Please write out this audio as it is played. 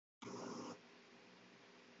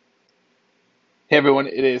Hey everyone,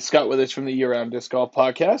 it is Scott Withers from the Year Round Disc Golf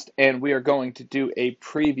Podcast, and we are going to do a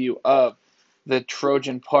preview of the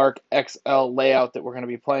Trojan Park XL layout that we're going to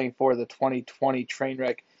be playing for the 2020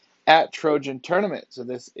 Trainwreck at Trojan Tournament. So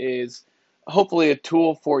this is hopefully a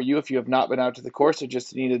tool for you if you have not been out to the course or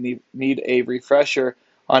just need a refresher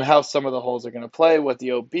on how some of the holes are going to play, what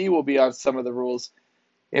the OB will be on some of the rules.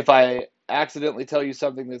 If I accidentally tell you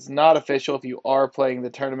something that's not official, if you are playing the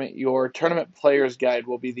tournament, your tournament player's guide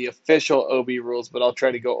will be the official OB rules, but I'll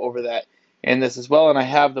try to go over that in this as well. And I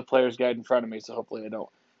have the player's guide in front of me, so hopefully I don't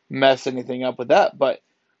mess anything up with that. But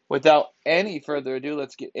without any further ado,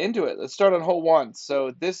 let's get into it. Let's start on hole one.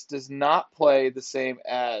 So this does not play the same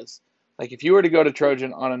as, like if you were to go to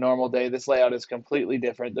Trojan on a normal day, this layout is completely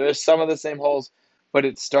different. There is some of the same holes, but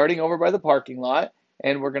it's starting over by the parking lot,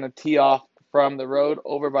 and we're going to tee off from the road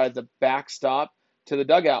over by the backstop to the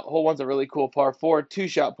dugout. Hole one's a really cool par four,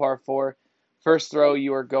 two-shot par four. First throw,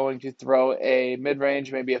 you are going to throw a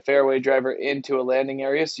mid-range, maybe a fairway driver into a landing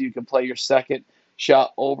area so you can play your second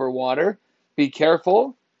shot over water. Be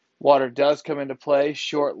careful. Water does come into play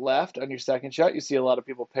short left on your second shot. You see a lot of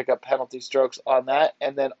people pick up penalty strokes on that.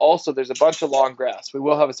 And then also there's a bunch of long grass. We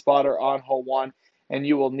will have a spotter on hole one, and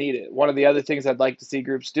you will need it. One of the other things I'd like to see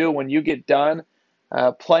groups do when you get done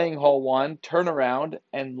playing hole one, turn around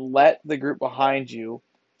and let the group behind you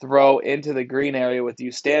throw into the green area with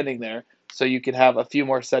you standing there so you can have a few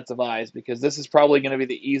more sets of eyes, because this is probably going to be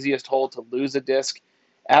the easiest hole to lose a disc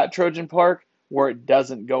at Trojan Park where it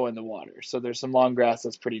doesn't go in the water. So there's some long grass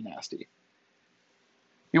that's pretty nasty.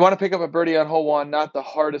 You want to pick up a birdie on hole one, not the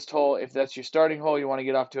hardest hole. If that's your starting hole, you want to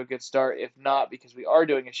get off to a good start. If not, because we are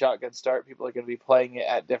doing a shotgun start, people are going to be playing it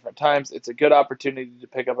at different times. It's a good opportunity to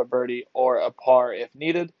pick up a birdie or a par if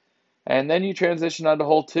needed. And then you transition onto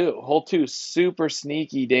hole two. Hole two, super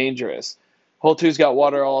sneaky dangerous. Hole two's got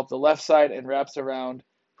water all up the left side and wraps around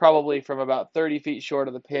probably from about 30 feet short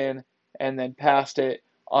of the pin and then past it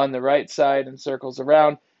on the right side and circles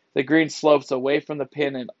around. The green slopes away from the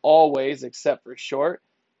pin in all ways except for short.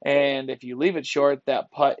 And if you leave it short, that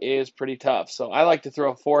putt is pretty tough. So I like to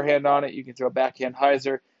throw a forehand on it. You can throw a backhand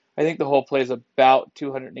hyzer. I think the hole plays about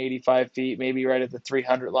 285 feet, maybe right at the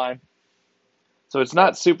 300 line. So it's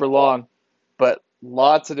not super long, but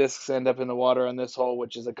lots of discs end up in the water on this hole,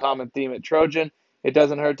 which is a common theme at Trojan. It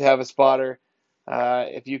doesn't hurt to have a spotter.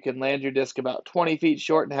 If you can land your disc about 20 feet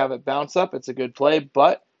short and have it bounce up, it's a good play,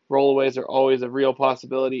 but rollaways are always a real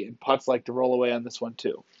possibility, and putts like to roll away on this one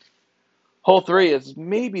too. Hole three is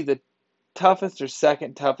maybe the toughest or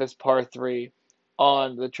second toughest par three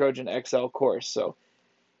on the Trojan XL course. So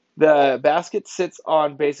the basket sits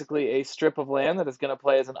on basically a strip of land that is going to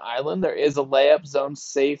play as an island. There is a layup zone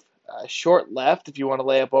safe short left if you want to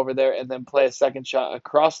lay up over there and then play a second shot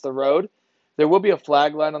across the road. There will be a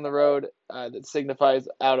flag line on the road that signifies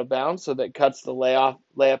out of bounds, so that cuts the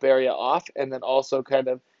layup area off, and then also kind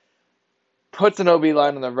of puts an OB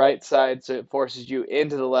line on the right side, so it forces you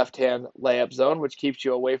into the left-hand layup zone, which keeps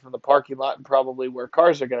you away from the parking lot and probably where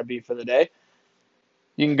cars are going to be for the day.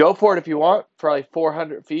 You can go for it if you want. Probably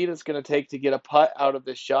 400 feet it's going to take to get a putt out of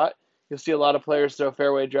this shot. You'll see a lot of players throw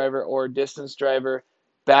fairway driver or distance driver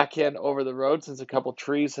backhand over the road, since a couple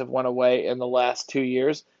trees have went away in the last 2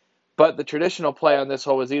 years. But the traditional play on this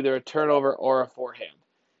hole is either a turnover or a forehand.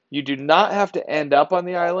 You do not have to end up on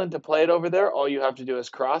the island to play it over there. All you have to do is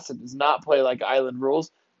cross. It does not play like island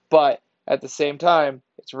rules, but at the same time,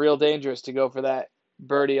 it's real dangerous to go for that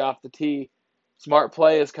birdie off the tee. Smart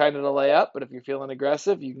play is kind of the layup, but if you're feeling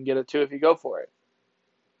aggressive, you can get it too if you go for it.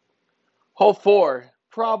 Hole four,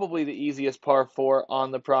 probably the easiest par four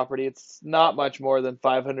on the property. It's not much more than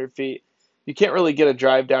 500 feet. You can't really get a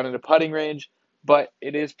drive down into putting range, but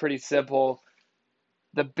it is pretty simple.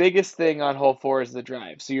 The biggest thing on hole four is the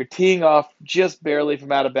drive. So you're teeing off just barely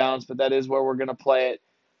from out of bounds, but that is where we're going to play it.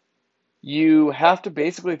 You have to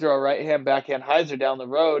basically throw a right-hand backhand hyzer down the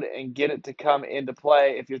road and get it to come into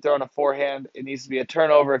play. If you're throwing a forehand, it needs to be a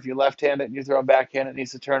turnover. If you left-hand it and you throw a backhand, it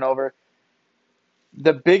needs to turn over.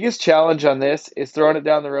 The biggest challenge on this is throwing it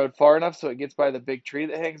down the road far enough so it gets by the big tree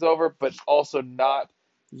that hangs over, but also not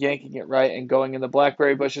yanking it right and going in the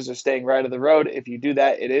blackberry bushes or staying right of the road. If you do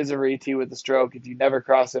that, it is a re-tee with the stroke. If you never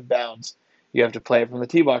cross in bounds, you have to play it from the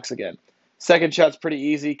tee box again. Second shot's pretty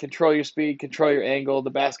easy. Control your speed, control your angle.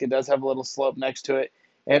 The basket does have a little slope next to it,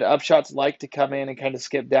 and upshots like to come in and kind of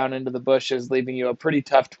skip down into the bushes, leaving you a pretty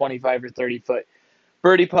tough 25 or 30-foot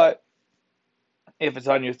birdie putt if it's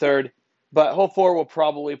on your third. But hole four will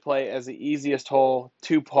probably play as the easiest hole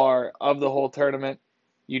to par of the whole tournament.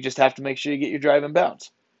 You just have to make sure you get your drive and bounce.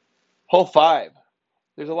 Hole five.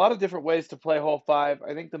 There's a lot of different ways to play hole five.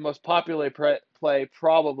 I think the most popular play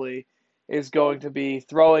probably is going to be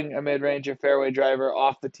throwing a mid-range or fairway driver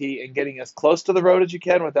off the tee and getting as close to the road as you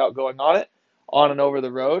can without going on it, on and over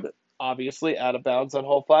the road, obviously out of bounds on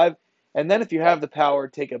hole 5. And then if you have the power,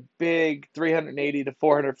 take a big 380 to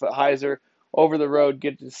 400 foot hyzer over the road,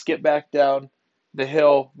 get to skip back down the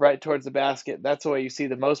hill right towards the basket. That's the way you see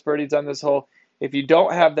the most birdies on this hole. If you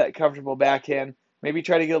don't have that comfortable backhand, maybe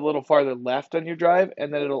try to get a little farther left on your drive,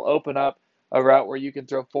 and then it'll open up a route where you can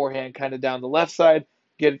throw forehand kind of down the left side,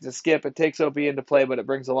 get it to skip. It takes OB into play, but it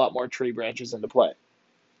brings a lot more tree branches into play.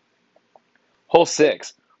 Hole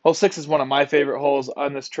 6. Hole 6 is one of my favorite holes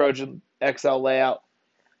on this Trojan XL layout.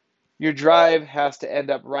 Your drive has to end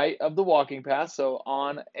up right of the walking path, so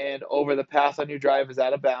on and over the path on your drive is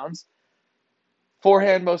out of bounds.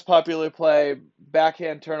 Forehand, most popular play.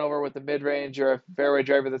 Backhand turnover with the mid-range or a fairway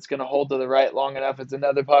driver that's going to hold to the right long enough is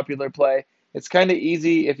another popular play. It's kind of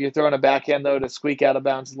easy if you're throwing a backhand, though, to squeak out of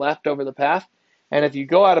bounds left over the path. And if you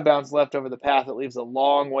go out of bounds left over the path, it leaves a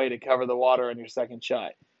long way to cover the water on your second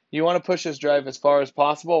shot. You want to push this drive as far as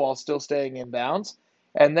possible while still staying in bounds.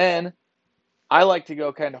 And then I like to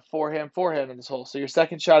go kind of forehand in this hole. So your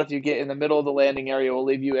second shot, if you get in the middle of the landing area, will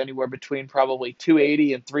leave you anywhere between probably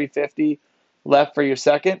 280 and 350 left for your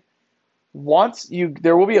second.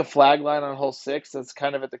 There will be a flag line on hole 6 that's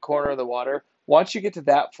kind of at the corner of the water. Once you get to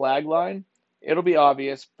that flag line, it'll be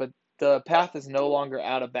obvious, but the path is no longer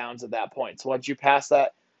out of bounds at that point. So once you pass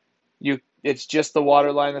that, it's just the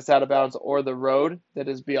water line that's out of bounds or the road that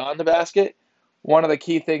is beyond the basket. One of the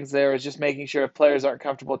key things there is just making sure if players aren't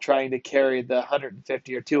comfortable trying to carry the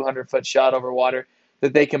 150 or 200 foot shot over water,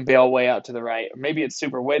 that they can bail way out to the right. Or maybe it's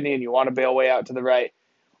super windy and you want to bail way out to the right.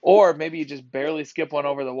 Or maybe you just barely skip one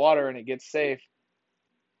over the water and it gets safe.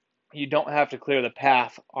 You don't have to clear the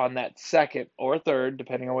path on that second or third,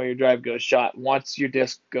 depending on where your drive goes, shot once your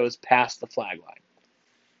disc goes past the flag line.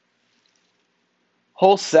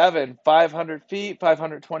 Hole 7, 500 feet,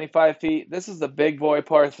 525 feet. This is the big boy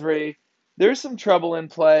par 3. There's some trouble in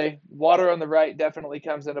play. Water on the right definitely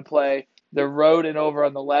comes into play. The road and over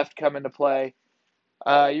on the left come into play.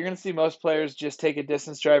 You're going to see most players just take a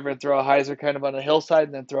distance driver and throw a hyzer kind of on a hillside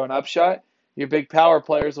and then throw an upshot. Your big power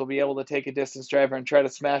players will be able to take a distance driver and try to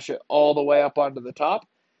smash it all the way up onto the top.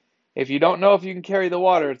 If you don't know if you can carry the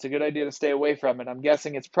water, it's a good idea to stay away from it. I'm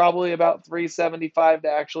guessing it's probably about 375 to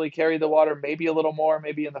actually carry the water, maybe a little more,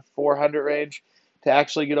 maybe in the 400 range to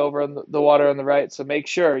actually get over the water on the right. So make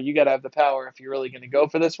sure you got to have the power if you're really going to go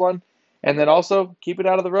for this one. And then also keep it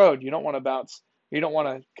out of the road. You don't want to bounce. You don't want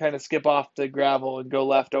to kind of skip off the gravel and go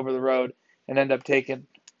left over the road and end up taking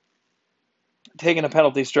a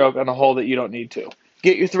penalty stroke on a hole that you don't need to.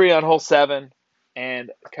 Get your 3 on hole 7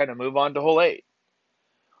 and kind of move on to hole 8.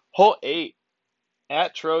 Hole 8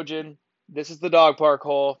 at Trojan. This is the dog park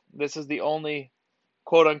hole. This is the only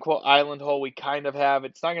quote-unquote island hole we kind of have.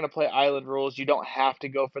 It's not going to play island rules. You don't have to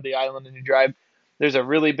go for the island in your drive. There's a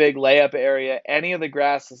really big layup area. Any of the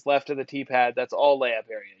grass that's left of the tee pad, that's all layup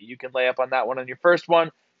area. You can lay up on that one on your first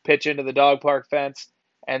one, pitch into the dog park fence,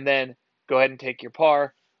 and then go ahead and take your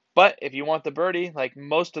par. But if you want the birdie, like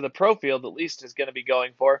most of the pro field at least is going to be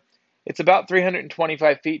going for, it's about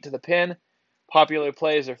 325 feet to the pin. Popular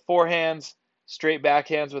plays are forehands, straight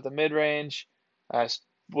backhands with a mid-range.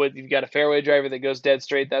 You've got a fairway driver that goes dead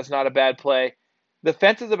straight. That's not a bad play. The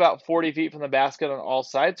fence is about 40 feet from the basket on all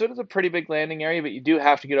sides, so it is a pretty big landing area, but you do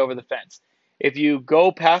have to get over the fence. If you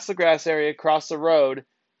go past the grass area, across the road,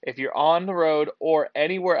 if you're on the road or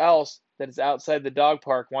anywhere else that is outside the dog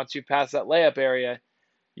park, once you pass that layup area,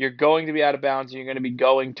 you're going to be out of bounds and you're going to be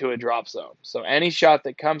going to a drop zone. So any shot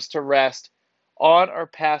that comes to rest on or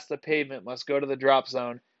past the pavement must go to the drop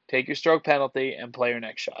zone, take your stroke penalty, and play your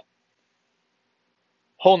next shot.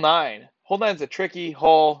 Hole 9. Hole 9 is a tricky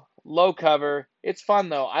hole, low cover. It's fun,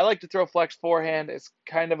 though. I like to throw flex forehand. It's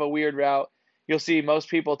kind of a weird route. You'll see most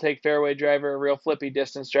people take fairway driver, a real flippy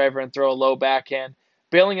distance driver, and throw a low backhand.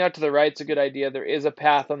 Bailing out to the right is a good idea. There is a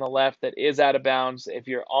path on the left that is out of bounds if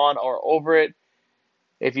you're on or over it.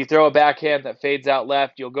 If you throw a backhand that fades out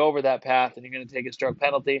left, you'll go over that path, and you're going to take a stroke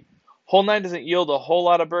penalty. Hole 9 doesn't yield a whole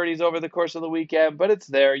lot of birdies over the course of the weekend, but it's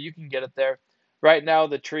there. You can get it there. Right now,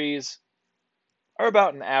 the trees are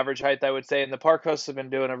about an average height, I would say, and the park hosts have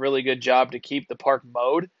been doing a really good job to keep the park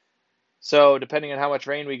mowed. So depending on how much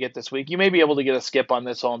rain we get this week, you may be able to get a skip on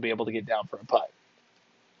this hole and be able to get down for a putt.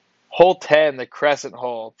 Hole 10, the Crescent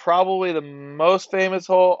hole, probably the most famous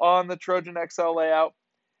hole on the Trojan XL layout.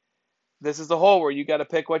 This is the hole where you got to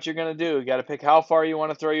pick what you're going to do. You got to pick how far you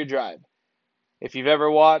want to throw your drive. If you've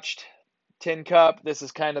ever watched Tin Cup, this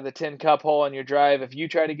is kind of the Tin Cup hole on your drive. If you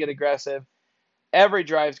try to get aggressive, every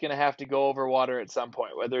drive is going to have to go over water at some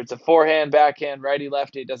point, whether it's a forehand, backhand, righty,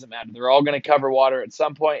 lefty, it doesn't matter. They're all going to cover water at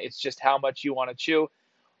some point. It's just how much you want to chew.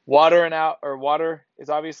 Water is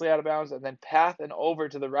obviously out of bounds, and then path and over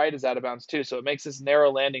to the right is out of bounds too. So it makes this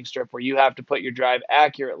narrow landing strip where you have to put your drive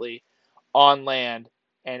accurately on land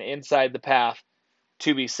and inside the path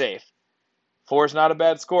to be safe. 4 is not a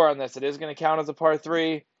bad score on this. It is going to count as a par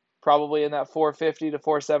 3, probably in that 450 to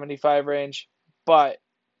 475 range, but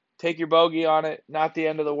take your bogey on it, not the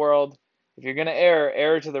end of the world. If you're going to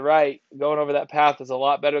err to the right. Going over that path is a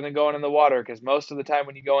lot better than going in the water, because most of the time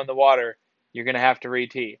when you go in the water, you're going to have to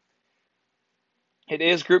re-tee. It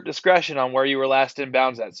is group discretion on where you were last in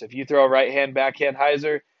bounds at. So if you throw a right-hand, backhand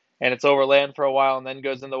hyzer, and it's over land for a while and then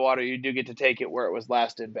goes in the water, you do get to take it where it was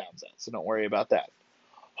last in bounds at. So don't worry about that.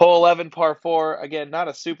 Hole 11, par 4. Again, not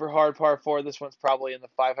a super hard par 4. This one's probably in the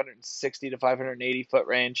 560 to 580 foot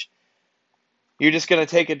range. You're just going to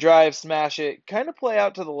take a drive, smash it, kind of play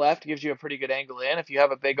out to the left, gives you a pretty good angle in. If you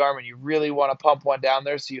have a big arm and you really want to pump one down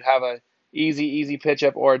there so you have a easy pitch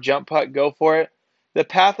up or a jump putt, go for it. The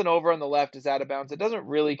path and over on the left is out of bounds. It doesn't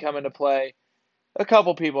really come into play. A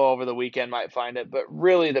couple people over the weekend might find it, but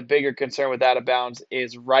really the bigger concern with out of bounds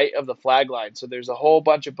is right of the flag line. So there's a whole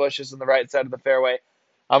bunch of bushes on the right side of the fairway.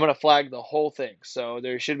 I'm going to flag the whole thing. So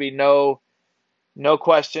there should be no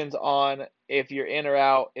questions on if you're in or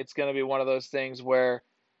out. It's going to be one of those things where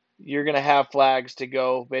you're going to have flags to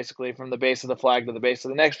go basically from the base of the flag to the base of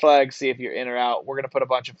the next flag, see if you're in or out. We're going to put a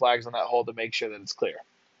bunch of flags on that hole to make sure that it's clear.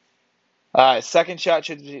 Second shot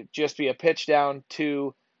should just be a pitch down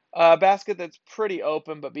to a basket that's pretty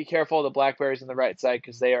open, but be careful of the blackberries on the right side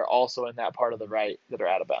because they are also in that part of the right that are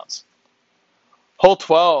out of bounds. Hole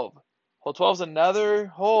 12. Hole 12 is another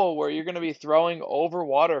hole where you're going to be throwing over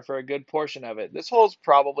water for a good portion of it. This hole is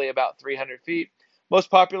probably about 300 feet.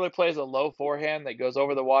 Most popular play is a low forehand that goes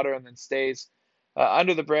over the water and then stays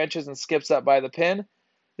under the branches and skips up by the pin.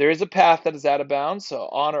 There is a path that is out of bounds, so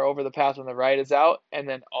on or over the path when the right is out, and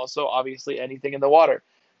then also obviously anything in the water.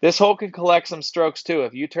 This hole can collect some strokes too.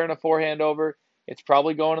 If you turn a forehand over, it's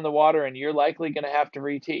probably going in the water and you're likely going to have to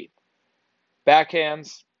re-tee.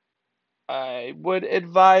 Backhands, I would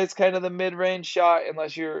advise kind of the mid-range shot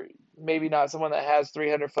unless you're maybe not someone that has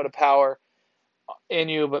 300 foot of power in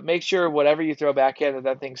you, but make sure whatever you throw backhand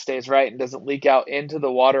that thing stays right and doesn't leak out into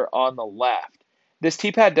the water on the left. This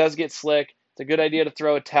tee pad does get slick. It's a good idea to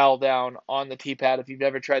throw a towel down on the tee pad if you've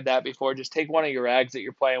never tried that before. Just take one of your rags that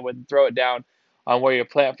you're playing with and throw it down on where your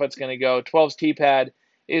plant foot's going to go. 12's tee pad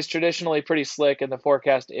is traditionally pretty slick, and the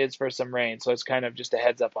forecast is for some rain, so it's kind of just a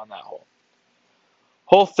heads up on that hole.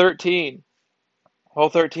 Hole 13. Hole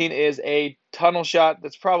 13 is a tunnel shot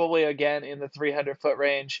that's probably, again, in the 300-foot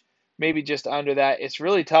range, maybe just under that. It's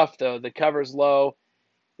really tough, though. The cover's low.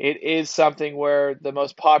 It is something where the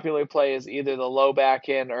most popular play is either the low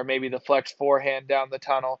backhand or maybe the flex forehand down the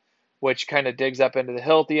tunnel, which kind of digs up into the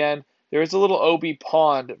hill at the end. There is a little OB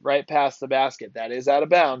pond right past the basket. That is out of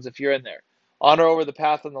bounds if you're in there. On or over the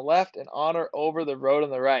path on the left and on or over the road on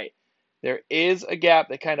the right. There is a gap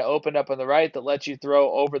that kind of opened up on the right that lets you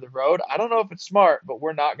throw over the road. I don't know if it's smart, but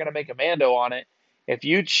we're not going to make a Mando on it. If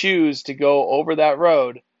you choose to go over that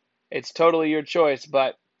road, it's totally your choice,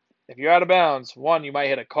 but if you're out of bounds, one, you might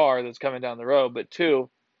hit a car that's coming down the road, but two,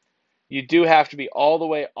 you do have to be all the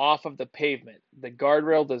way off of the pavement. The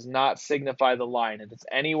guardrail does not signify the line. If it's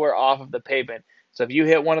anywhere off of the pavement, so if you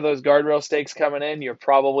hit one of those guardrail stakes coming in, you're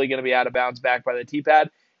probably going to be out of bounds back by the tee pad,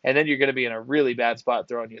 and then you're going to be in a really bad spot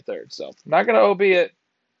throwing your third. So I'm not going to OB it.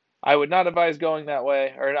 I would not advise going that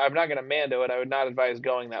way, or I'm not going to Mando it. I would not advise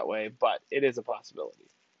going that way, but it is a possibility.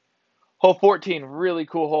 Hole 14, really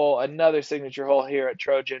cool hole. Another signature hole here at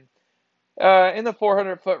Trojan. In the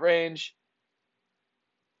 400-foot range,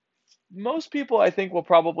 most people, I think, will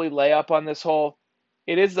probably lay up on this hole.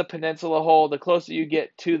 It is the peninsula hole. The closer you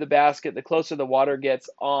get to the basket, the closer the water gets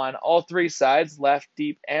on all three sides, left,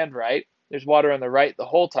 deep, and right. There's water on the right the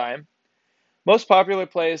whole time. Most popular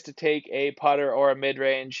play is to take a putter or a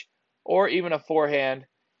mid-range or even a forehand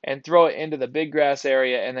and throw it into the big grass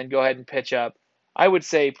area and then go ahead and pitch up. I would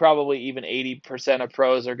say probably even 80% of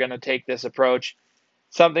pros are going to take this approach.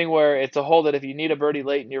 Something where it's a hole that if you need a birdie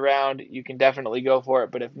late in your round, you can definitely go for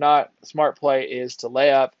it. But if not, smart play is to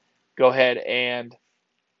lay up, go ahead and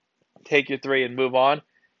take your three and move on.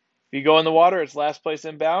 If you go in the water, it's last place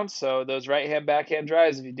in bounds. So those right-hand, backhand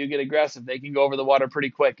drives, if you do get aggressive, they can go over the water pretty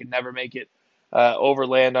quick and never make it over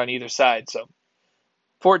land on either side. So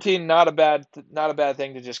 14, not a bad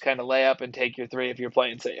thing to just kind of lay up and take your three if you're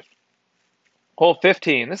playing safe. Hole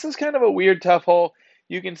 15. This is kind of a weird, tough hole.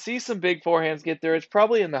 You can see some big forehands get there. It's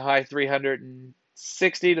probably in the high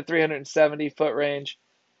 360 to 370 foot range.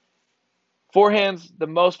 Forehand's the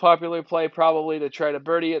most popular play probably to try to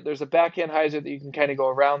birdie it. There's a backhand hyzer that you can kind of go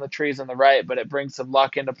around the trees on the right, but it brings some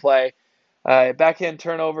luck into play. Backhand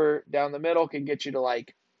turnover down the middle can get you to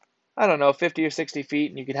like, I don't know, 50 or 60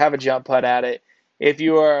 feet, and you can have a jump putt at it. If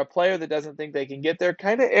you are a player that doesn't think they can get there,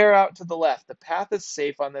 kind of air out to the left. The path is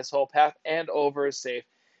safe on this hole. Path and over is safe.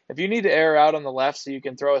 If you need to air out on the left so you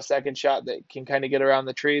can throw a second shot that can kind of get around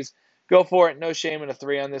the trees, go for it. No shame in a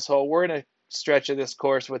 3 on this hole. We're in a stretch of this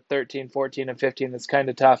course with 13, 14, and 15 that's kind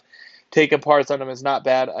of tough. Taking parts on them is not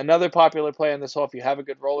bad. Another popular play on this hole, if you have a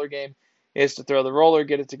good roller game, is to throw the roller,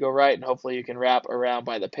 get it to go right, and hopefully you can wrap around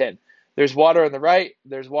by the pin. There's water on the right.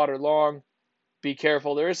 There's water long. Be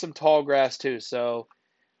careful. There is some tall grass too. So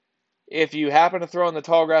if you happen to throw in the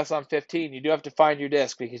tall grass on 15, you do have to find your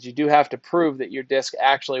disc because you do have to prove that your disc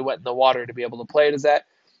actually went in the water to be able to play it as that.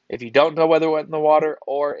 If you don't know whether it went in the water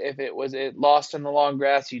or if it lost in the long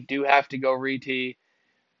grass, you do have to go re-tee.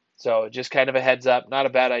 So just kind of a heads up. Not a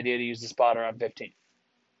bad idea to use the spotter on 15.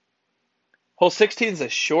 Hole 16 is the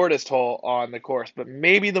shortest hole on the course, but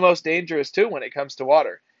maybe the most dangerous too when it comes to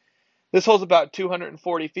water. This hole's about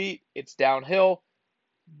 240 feet. It's downhill.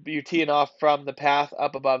 You're teeing off from the path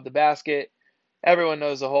up above the basket. Everyone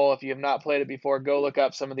knows the hole. If you have not played it before, go look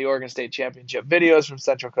up some of the Oregon State Championship videos from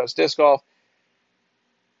Central Coast Disc Golf.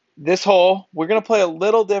 This hole, we're going to play a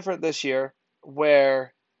little different this year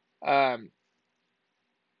where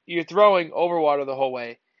you're throwing over water the whole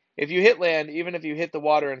way. If you hit land, even if you hit the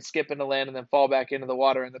water and skip into land and then fall back into the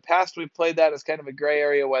water, in the past we've played that as kind of a gray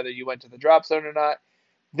area whether you went to the drop zone or not.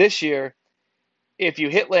 This year, if you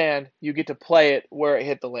hit land, you get to play it where it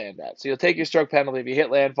hit the land at. So you'll take your stroke penalty. If you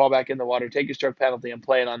hit land, fall back in the water, take your stroke penalty and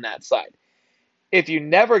play it on that side. If you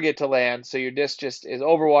never get to land, so your disc just is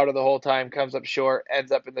over water the whole time, comes up short,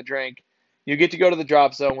 ends up in the drink, you get to go to the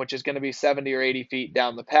drop zone, which is going to be 70 or 80 feet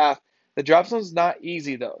down the path. The drop zone is not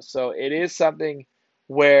easy, though. So it is something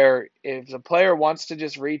where if the player wants to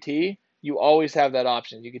just re-tee, you always have that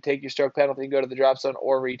option. You can take your stroke penalty and go to the drop zone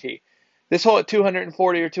or re-tee. This hole at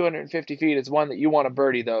 240 or 250 feet is one that you want to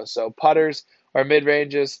birdie, though. So putters or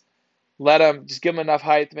mid-ranges, just give them enough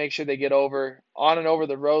height to make sure they get over. On and over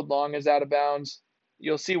the road long is out of bounds.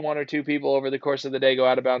 You'll see one or two people over the course of the day go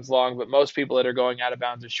out of bounds long, but most people that are going out of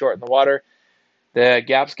bounds are short in the water. The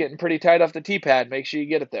gap's getting pretty tight off the tee pad. Make sure you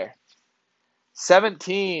get it there.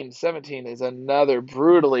 17 is another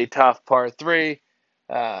brutally tough par 3.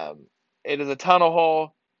 It is a tunnel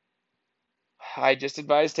hole. I just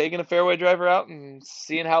advise taking a fairway driver out and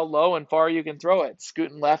seeing how low and far you can throw it.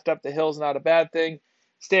 Scooting left up the hill is not a bad thing.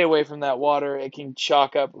 Stay away from that water. It can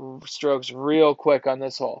chalk up strokes real quick on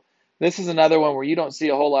this hole. This is another one where you don't see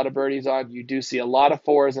a whole lot of birdies on. You do see a lot of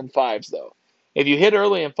 4s and 5s, though. If you hit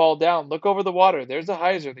early and fall down, look over the water. There's a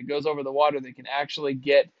hyzer that goes over the water that can actually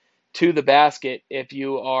get to the basket if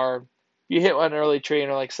you hit one early tree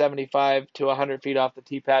and are like 75 to 100 feet off the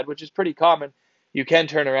tee pad, which is pretty common. You can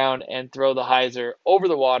turn around and throw the hyzer over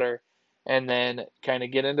the water and then kind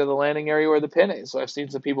of get into the landing area where the pin is. So I've seen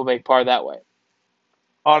some people make par that way.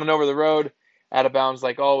 On and over the road, out of bounds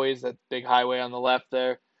like always, that big highway on the left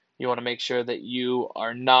there. You want to make sure that you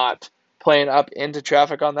are not playing up into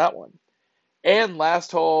traffic on that one. And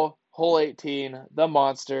last hole, hole 18, the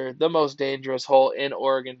monster, the most dangerous hole in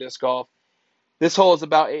Oregon disc golf. This hole is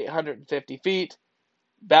about 850 feet.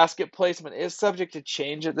 Basket placement is subject to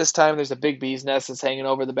change at this time. There's a big bee's nest that's hanging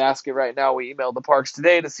over the basket right now. We emailed the parks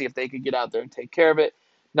today to see if they could get out there and take care of it.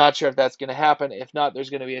 Not sure if that's going to happen. If not,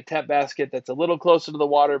 there's going to be a tent basket that's a little closer to the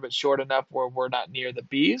water but short enough where we're not near the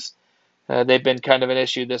bees. They've been kind of an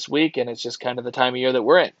issue this week, and it's just kind of the time of year that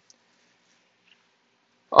we're in.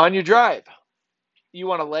 On your drive, you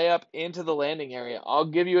want to lay up into the landing area. I'll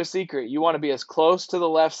give you a secret. You want to be as close to the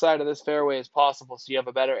left side of this fairway as possible so you have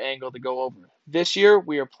a better angle to go over. This year,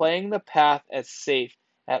 we are playing the path as safe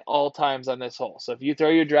at all times on this hole. So if you throw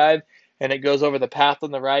your drive and it goes over the path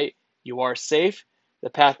on the right, you are safe. The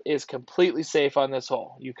path is completely safe on this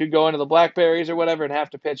hole. You could go into the blackberries or whatever and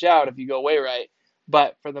have to pitch out if you go way right.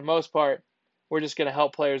 But for the most part, we're just going to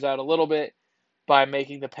help players out a little bit by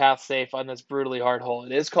making the path safe on this brutally hard hole.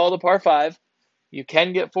 It is called a par 5. You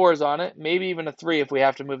can get 4s on it, maybe even a 3 if we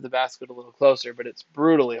have to move the basket a little closer, but it's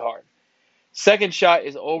brutally hard. Second shot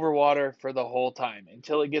is over water for the whole time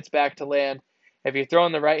until it gets back to land. If you're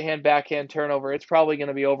throwing the right-hand backhand turnover, it's probably going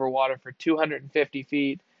to be over water for 250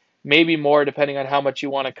 feet, maybe more depending on how much you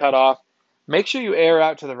want to cut off. Make sure you air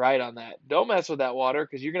out to the right on that. Don't mess with that water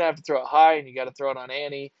because you're going to have to throw it high and you got to throw it on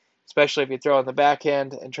ante, especially if you throw on the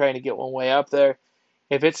backhand and trying to get one way up there.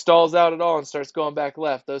 If it stalls out at all and starts going back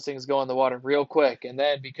left, those things go in the water real quick. And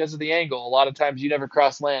then because of the angle, a lot of times you never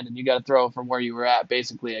cross land and you got to throw from where you were at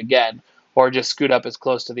basically again, or just scoot up as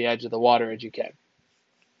close to the edge of the water as you can.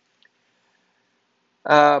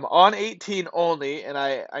 On 18 only, and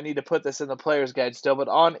I need to put this in the player's guide still, but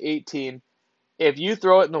on 18, if you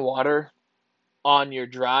throw it in the water on your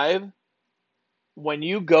drive, when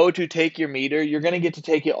you go to take your meter, you're going to get to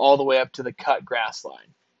take it all the way up to the cut grass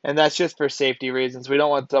line. And that's just for safety reasons. We don't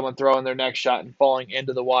want someone throwing their next shot and falling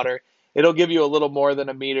into the water. It'll give you a little more than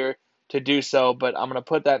a meter to do so, but I'm going to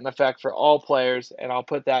put that in effect for all players, and I'll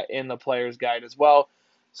put that in the player's guide as well.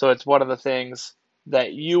 So it's one of the things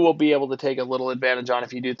that you will be able to take a little advantage on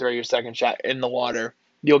if you do throw your second shot in the water.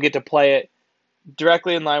 You'll get to play it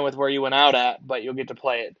directly in line with where you went out at, but you'll get to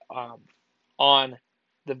play it on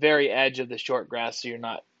the very edge of the short grass so you're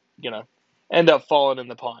not going to end up falling in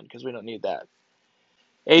the pond because we don't need that.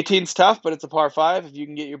 18's tough, but it's a par 5. If you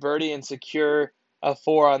can get your birdie and secure a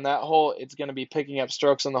 4 on that hole, it's going to be picking up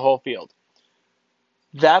strokes on the whole field.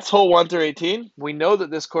 That's hole 1 through 18. We know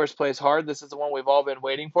that this course plays hard. This is the one we've all been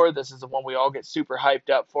waiting for. This is the one we all get super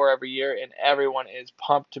hyped up for every year, and everyone is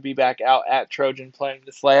pumped to be back out at Trojan playing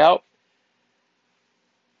this layout.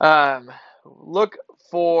 Look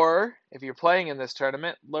for, if you're playing in this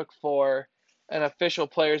tournament, look for an official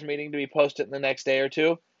players meeting to be posted in the next day or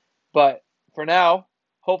two. But for now,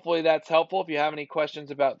 hopefully that's helpful. If you have any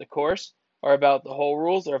questions about the course or about the whole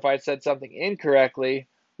rules, or if I said something incorrectly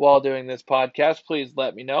while doing this podcast, please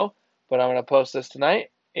let me know. But I'm going to post this tonight.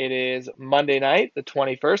 It is Monday night, the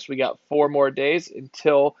 21st. We got 4 more days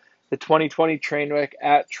until the 2020 Trainwreck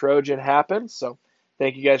at Trojan happens. So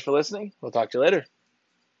thank you guys for listening. We'll talk to you later.